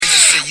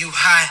you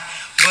high,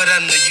 but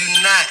I know you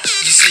not.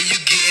 You say you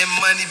getting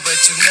money, but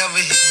you never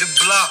hit the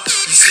block.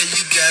 You say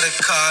you got a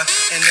car,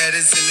 and that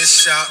is in the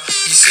shop.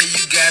 You say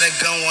you got a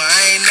gun, well, I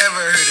ain't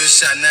never heard a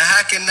shot. Now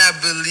how can I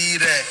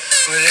believe that?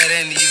 Well, that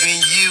ain't even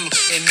you.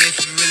 And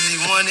if you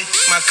really want it,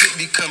 my clip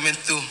be coming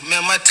through.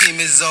 Man, my team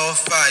is all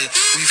fire.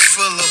 We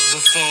full of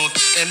buffoons.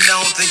 And I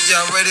don't think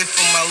y'all ready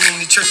for my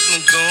loony church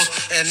lagoons.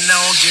 And I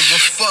don't give a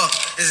fuck.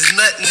 It's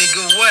nothing,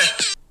 nigga,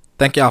 what?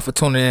 Thank y'all for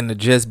tuning in to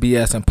Just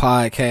BS and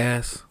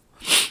Podcast.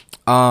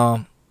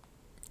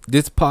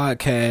 This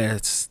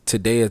podcast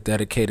today is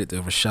dedicated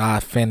to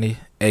Rashad Finney,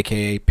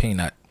 aka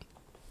Peanut.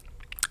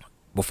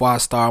 Before I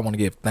start, I want to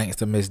give thanks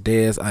to Miss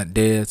Dez, Aunt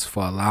Dez,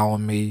 for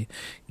allowing me,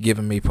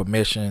 giving me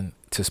permission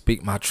to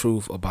speak my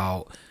truth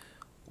about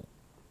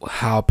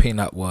how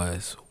Peanut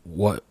was,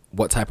 what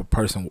type of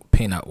person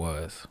Peanut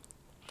was.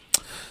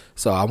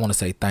 So I want to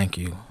say thank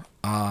you.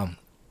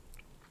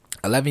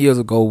 11 years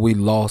ago, we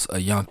lost a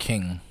young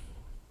king,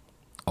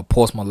 a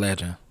Portsmouth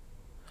legend.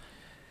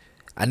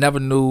 I never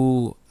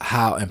knew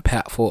how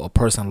impactful a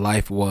person's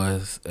life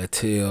was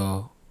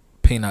until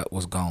Peanut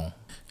was gone.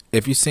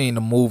 If you've seen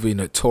the movie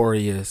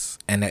Notorious,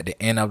 and at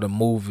the end of the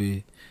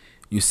movie,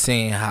 you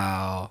seen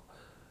how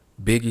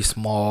Biggie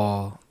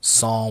Small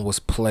song was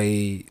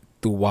played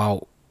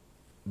throughout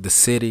the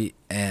city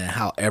and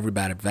how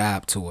everybody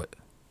vibed to it.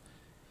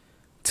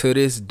 To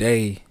this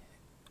day,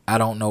 I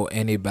don't know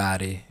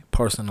anybody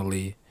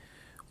personally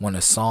when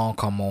a song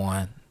come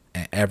on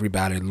and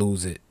everybody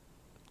lose it.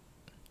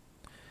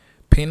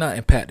 Peanut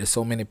impacted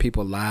so many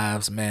people's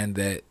lives, man,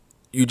 that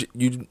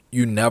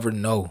you never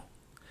know.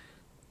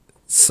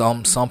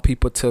 Some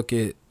people took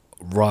it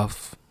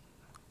rough,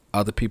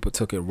 other people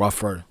took it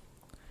rougher.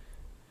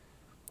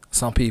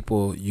 Some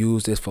people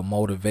used this for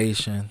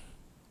motivation,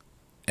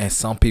 and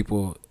some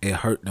people it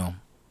hurt them.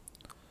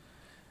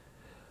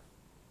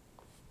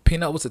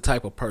 Peanut was the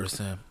type of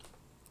person,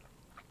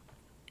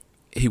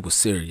 he was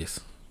serious,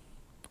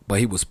 but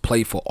he was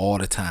playful all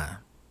the time.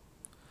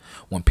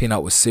 When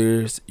Peanut was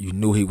serious, you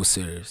knew he was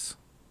serious.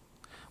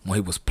 When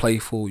he was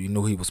playful, you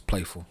knew he was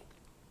playful.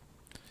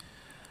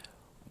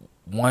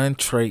 One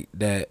trait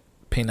that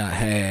Peanut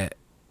had,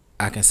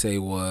 I can say,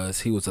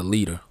 was he was a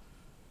leader.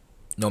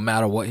 No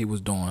matter what he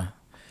was doing,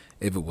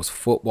 if it was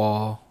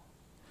football,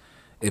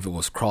 if it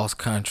was cross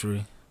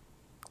country,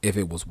 if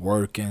it was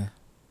working,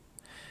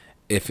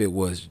 if it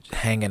was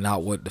hanging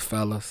out with the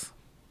fellas,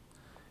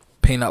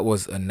 Peanut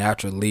was a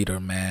natural leader,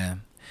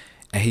 man.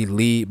 And he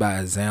lead by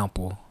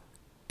example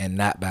and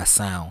not by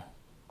sound.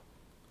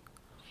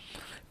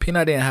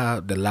 Peanut didn't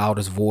have the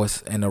loudest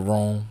voice in the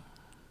room.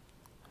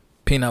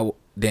 Peanut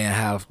didn't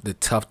have the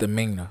tough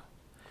demeanor.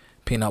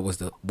 Peanut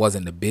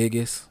wasn't the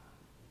biggest.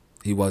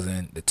 He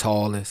wasn't the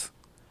tallest.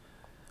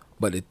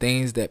 But the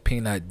things that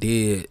Peanut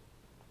did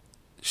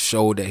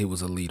showed that he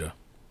was a leader.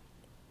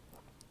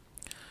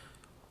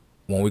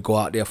 When we go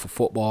out there for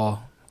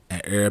football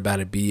and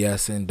everybody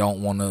BSing,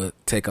 don't want to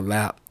take a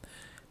lap,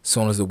 as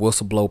soon as the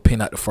whistle blow,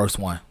 Peanut the first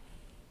one.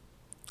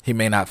 He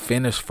may not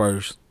finish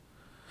first,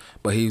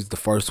 but he's the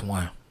first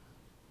one.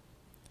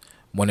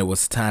 When it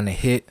was time to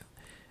hit,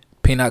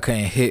 Peanut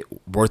couldn't hit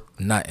worth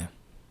nothing.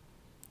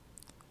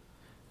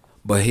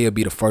 But he'll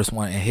be the first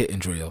one in hitting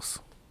drills.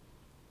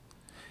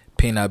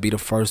 Peanut be the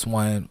first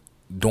one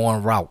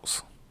doing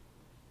routes.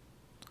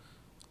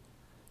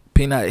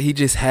 Peanut, he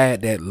just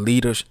had that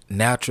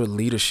natural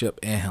leadership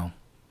in him.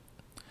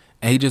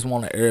 And he just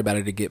wanted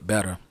everybody to get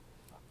better.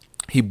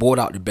 He brought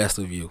out the best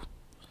of you.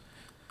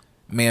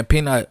 Man,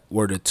 Peanut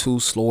were the two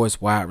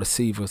slowest wide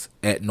receivers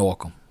at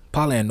Norcom.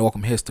 Probably in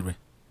Norcom history.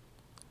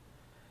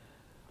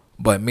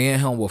 But me and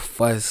him would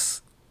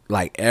fuss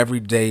like every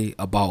day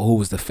about who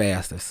was the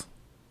fastest.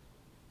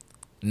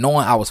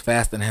 Knowing I was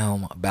faster than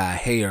him by a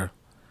hair.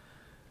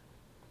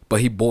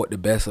 But he brought the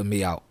best of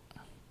me out.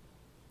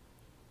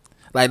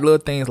 Like little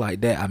things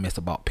like that I miss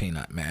about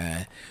Peanut,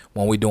 man.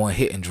 When we doing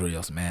hitting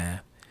drills,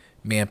 man.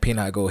 Me and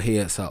Peanut go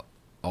heads up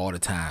all the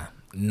time.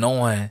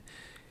 Knowing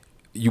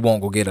you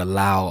won't go get a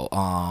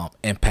loud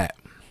impact.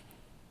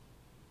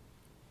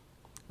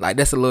 Like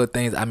that's the little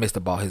things I missed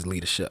about his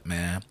leadership,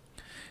 man.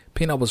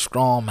 Peanut was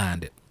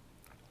strong-minded.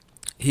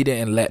 He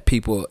didn't let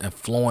people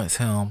influence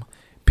him.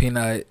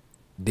 Peanut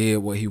did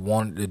what he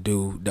wanted to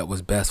do that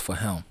was best for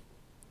him.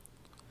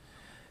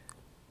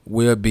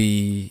 We'll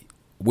be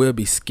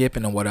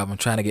skipping or whatever,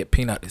 trying to get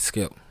Peanut to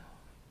skip.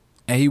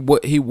 And he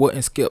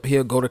wouldn't skip.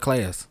 He'll go to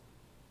class.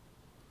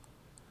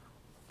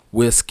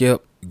 We'll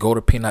skip, go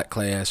to Peanut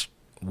class,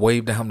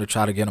 wave to him to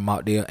try to get him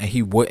out there, and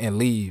he wouldn't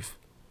leave.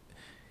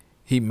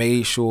 He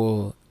made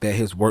sure that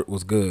his work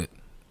was good.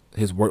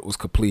 His work was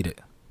completed.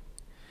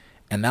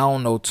 And I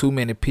don't know too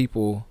many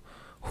people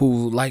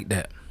who like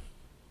that.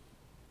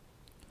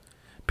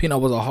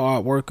 Peanut was a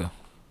hard worker.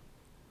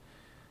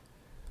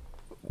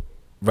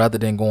 Rather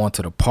than going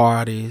to the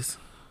parties.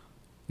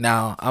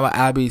 Now,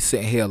 I'll be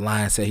sitting here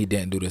lying and say he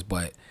didn't do this,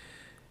 but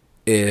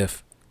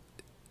if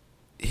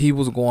he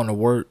was going to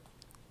work,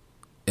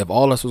 if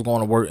all us was going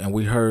to work and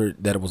we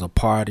heard that it was a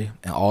party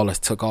and all us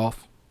took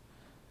off,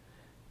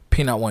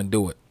 Peanut wouldn't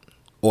do it.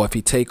 Or if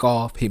he take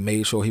off, he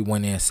made sure he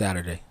went in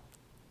Saturday.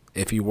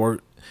 If he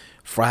worked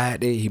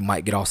Friday, he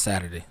might get off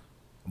Saturday.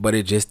 But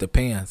it just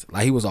depends.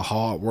 Like, he was a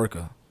hard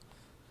worker.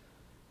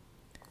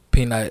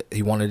 Peanut,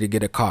 he wanted to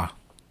get a car.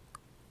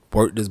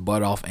 Worked his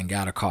butt off and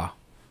got a car.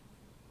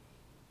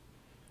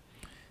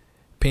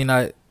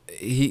 Peanut,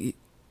 he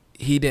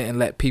didn't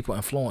let people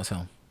influence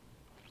him.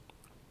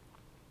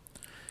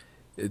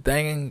 The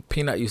thing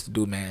Peanut used to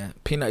do, man,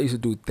 Peanut used to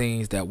do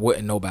things that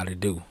wouldn't nobody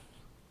do.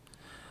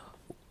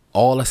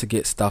 All us to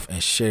get stuff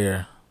and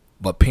share,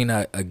 but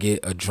Peanut would get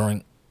a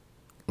drink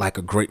like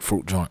a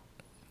grapefruit joint.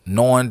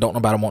 Knowing don't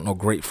nobody want no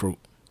grapefruit.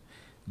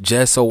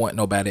 Just so want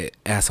nobody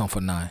ask him for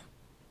none.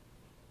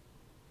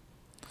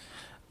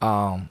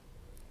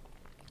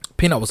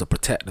 Peanut was a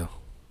protector.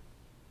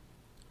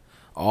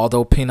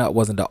 Although Peanut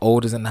wasn't the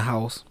oldest in the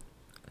house,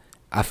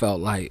 I felt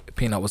like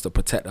Peanut was the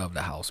protector of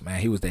the house,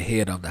 man. He was the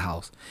head of the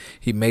house.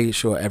 He made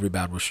sure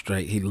everybody was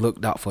straight. He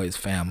looked out for his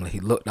family. He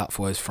looked out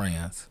for his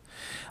friends.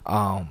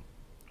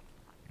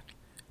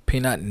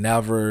 Peanut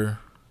never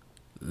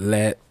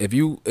let, if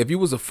you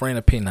was a friend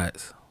of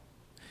Peanut's,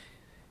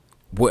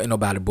 wouldn't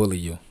nobody bully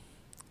you.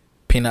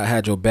 Peanut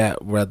had your back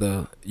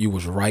whether you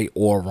was right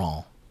or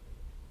wrong.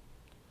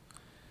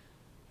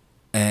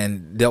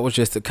 And that was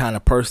just the kind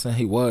of person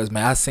he was,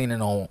 man. I seen it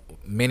on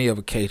many of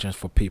occasions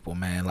for people,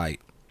 man. Like,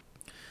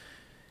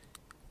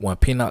 when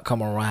Peanut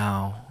come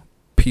around,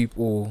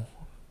 people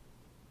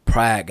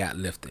pride got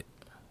lifted.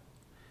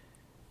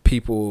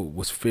 People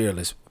was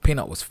fearless.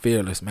 Peanut was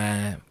fearless,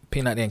 man.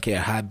 Peanut didn't care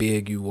how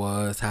big you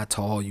was, how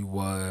tall you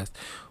was,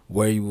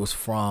 where you was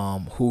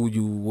from, who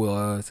you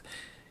was.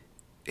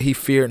 He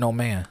feared no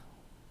man.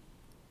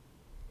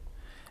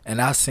 And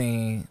I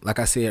seen, like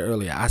I said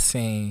earlier, I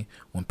seen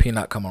when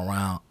Peanut come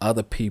around,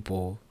 other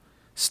people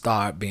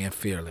start being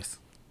fearless.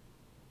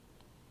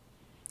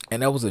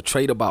 And that was a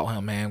trait about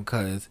him, man,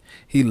 because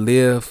he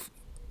lived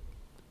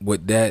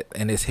with that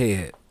in his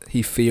head.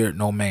 He feared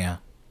no man.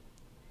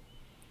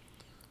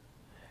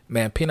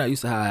 Man, Peanut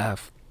used to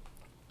have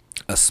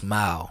a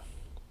smile.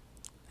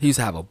 He used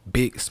to have a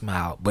big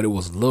smile, but it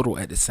was little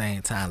at the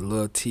same time.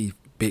 Little teeth,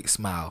 big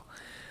smile.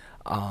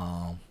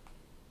 And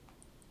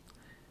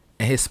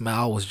his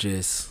smile was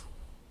just,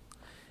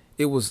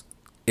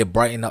 it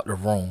brightened up the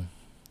room.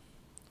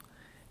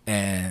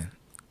 And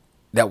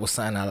that was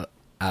something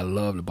I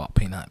loved about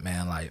Peanut,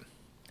 man. Like,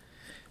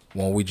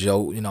 when we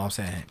joke, you know what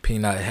I'm saying?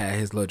 Peanut had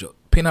his little joke.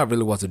 Peanut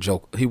really was a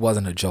joke. He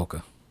wasn't a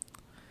joker.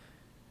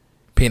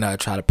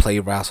 Peanut tried to play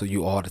wrestle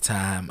you all the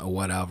time or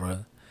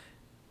whatever.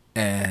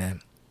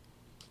 And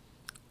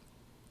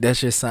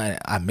that's just something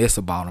I miss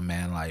about him,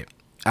 man. Like,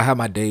 I have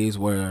my days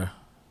where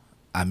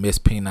I miss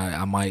Peanut.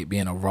 I might be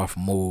in a rough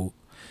mood.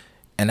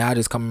 And I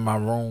just come in my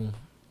room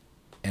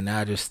and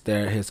I just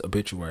stare at his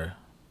obituary.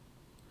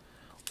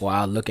 Or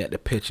I look at the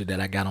picture that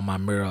I got on my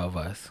mirror of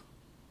us.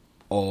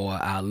 Or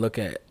I look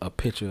at a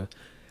picture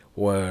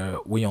where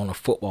we on a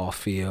football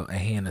field and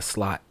he in the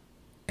slot.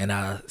 And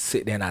I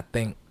sit there and I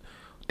think,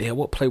 damn,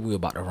 what play we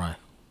about to run?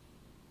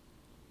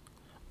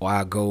 Or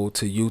I go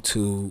to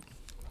YouTube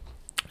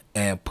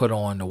and put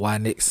on the Y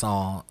Nick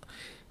song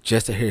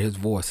just to hear his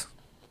voice.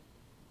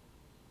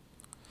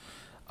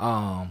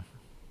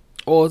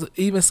 Or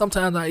even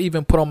sometimes I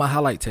even put on my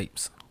highlight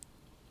tapes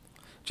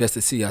just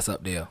to see us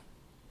up there.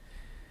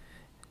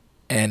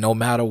 And no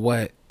matter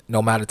what,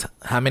 no matter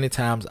how many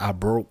times I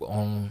broke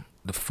on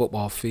the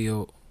football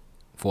field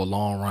for a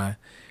long run,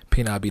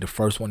 Peanut will be the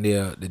first one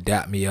there to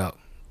dap me up.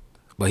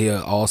 But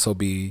he'll also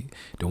be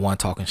the one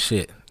talking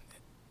shit.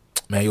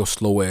 Man, your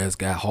slow ass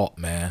got hot,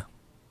 man.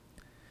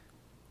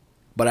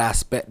 But I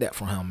expect that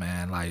from him,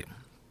 man. Like,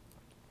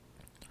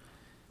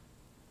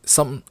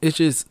 it's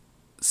just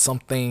some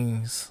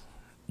things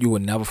you will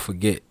never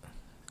forget.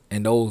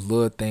 And those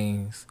little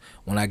things,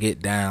 when I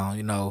get down,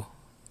 you know,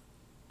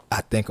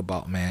 I think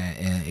about, man,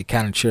 and it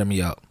kind of cheer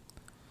me up.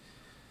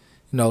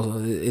 You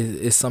know,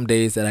 it's some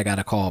days that I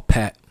gotta call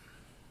Pat,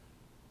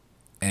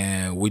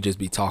 and we just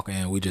be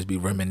talking, we just be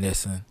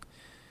reminiscing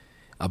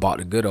about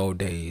the good old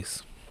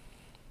days.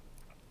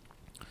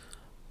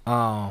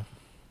 For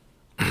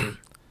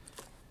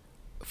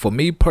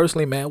me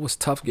personally, man, it was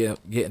tough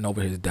getting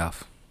over his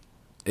death.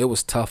 It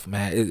was tough,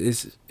 man.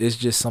 It's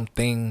just some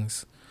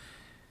things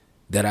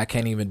that I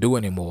can't even do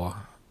anymore.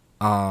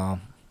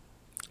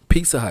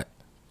 Pizza Hut.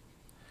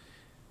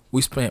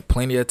 We spent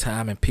plenty of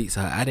time in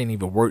Pizza Hut. I didn't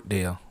even work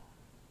there,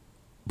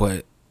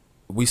 but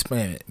we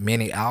spent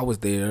many hours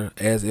there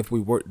as if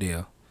we worked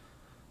there.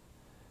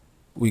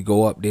 We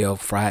go up there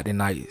Friday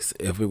nights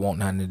if we want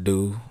nothing to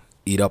do,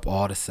 eat up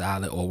all the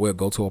salad, or we'll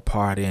go to a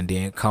party and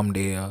then come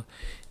there,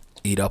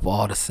 eat up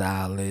all the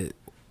salad,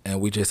 and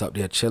we just up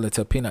there chilling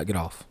till Peanut get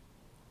off.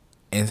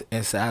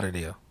 Inside of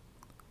there.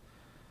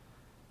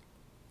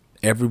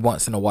 Every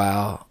once in a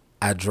while,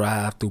 I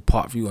drive through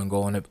Parkview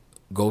and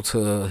go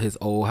to his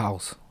old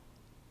house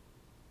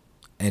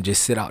and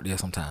just sit out there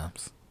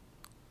sometimes.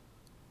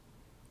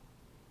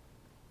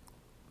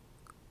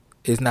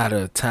 It's not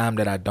a time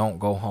that I don't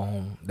go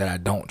home, that I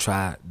don't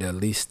try to at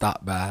least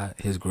stop by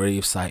his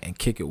grave site and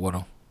kick it with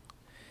him.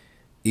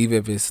 even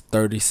if it's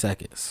 30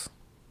 seconds.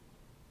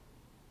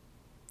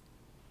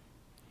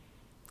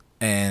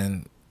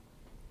 And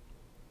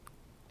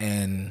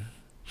and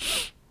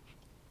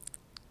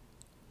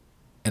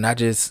and I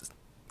just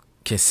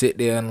can sit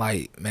there and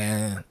like,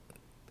 man,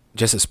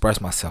 just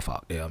express myself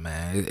out there,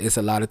 man. It's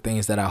a lot of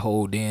things that I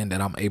hold in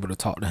that I'm able to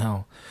talk to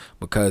him,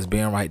 because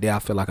being right there, I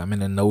feel like I'm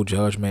in a no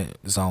judgment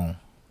zone.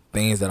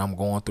 Things that I'm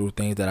going through,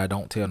 things that I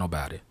don't tell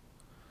nobody.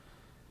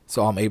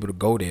 So I'm able to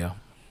go there.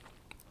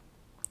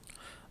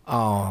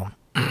 Um,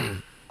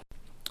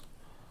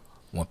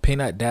 when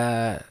Peanut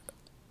died,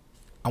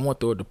 I went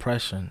through a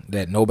depression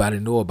that nobody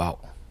knew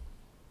about.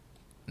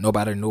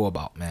 Nobody knew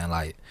about, man.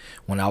 Like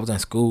when I was in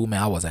school,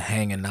 man, I wasn't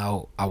hanging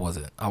out. I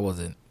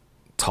wasn't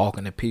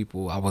talking to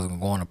people. I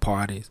wasn't going to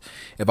parties.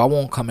 If I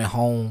wasn't coming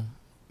home,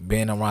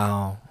 being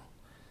around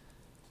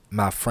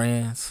my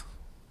friends,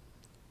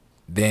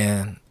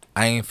 then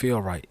I ain't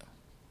feel right.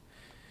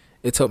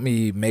 It took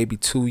me maybe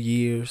 2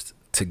 years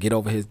to get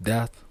over his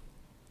death.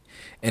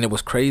 And it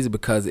was crazy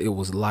because it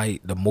was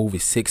like the movie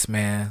Six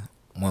Man,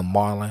 when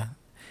Marlon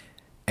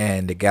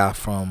and the guy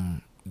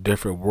from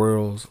Different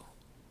Worlds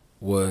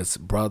was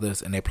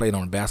brothers, and they played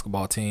on the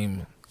basketball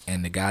team,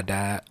 and the guy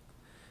died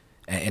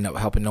and ended up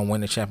helping them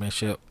win the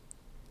championship.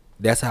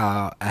 That's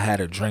how I had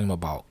a dream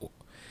about.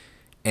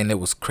 And it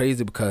was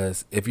crazy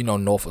because if you know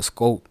Norfolk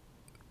Scope,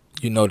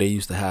 you know they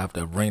used to have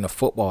the arena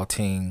football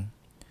team,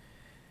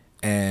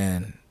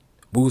 and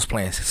we was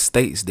playing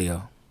states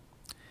there.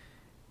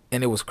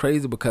 And it was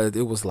crazy because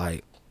it was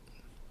like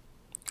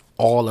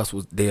all us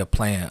was there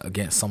playing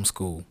against some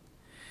school.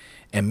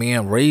 And me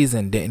and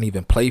Raisin didn't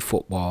even play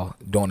football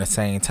during the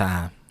same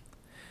time.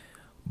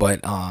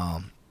 But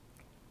I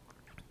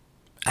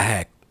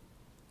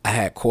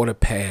had quarter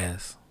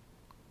pass,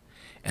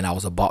 and I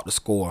was about to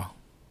score.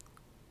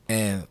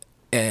 And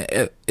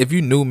if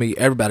you knew me,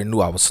 everybody knew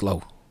I was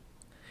slow.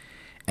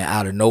 And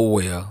out of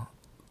nowhere,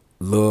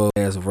 little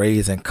as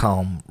Raisin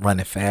come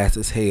running fast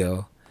as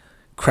hell,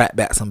 crack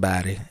back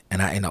somebody,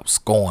 and I end up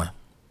scoring.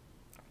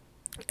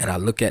 And I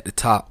look at the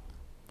top,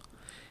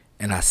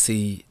 and I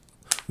see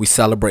we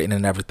celebrating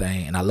and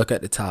everything, and I look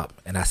at the top,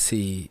 and I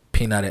see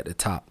Peanut at the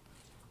top.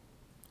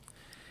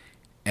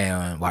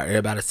 And while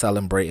everybody's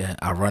celebrating,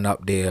 I run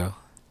up there,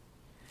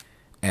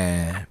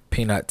 and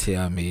Peanut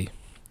tell me,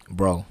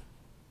 bro,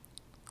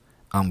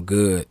 I'm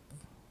good.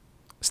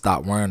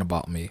 Stop worrying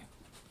about me.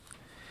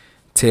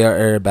 Tell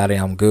everybody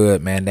I'm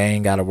good, man. They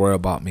ain't got to worry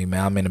about me,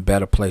 man. I'm in a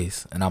better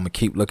place, and I'm going to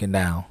keep looking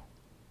down.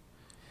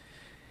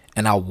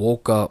 And I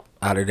woke up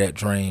out of that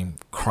dream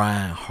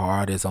crying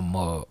hard as a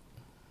mug.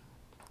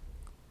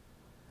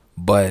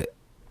 But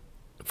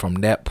from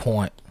that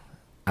point,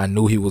 I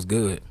knew he was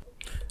good.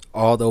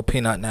 Although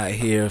Peanut not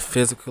here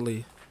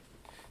physically,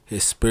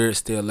 his spirit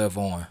still live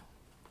on.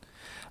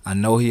 I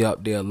know he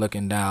up there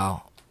looking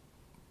down,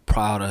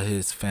 proud of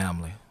his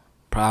family,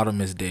 proud of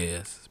Miss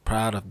Dez,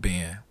 proud of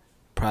Ben,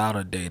 proud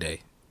of Day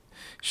Day,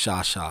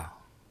 Shasha,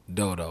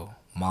 Dodo,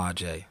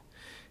 Marjay,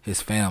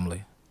 his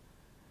family.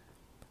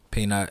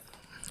 Peanut,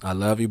 I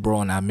love you,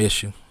 bro, and I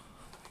miss you.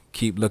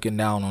 Keep looking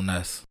down on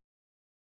us.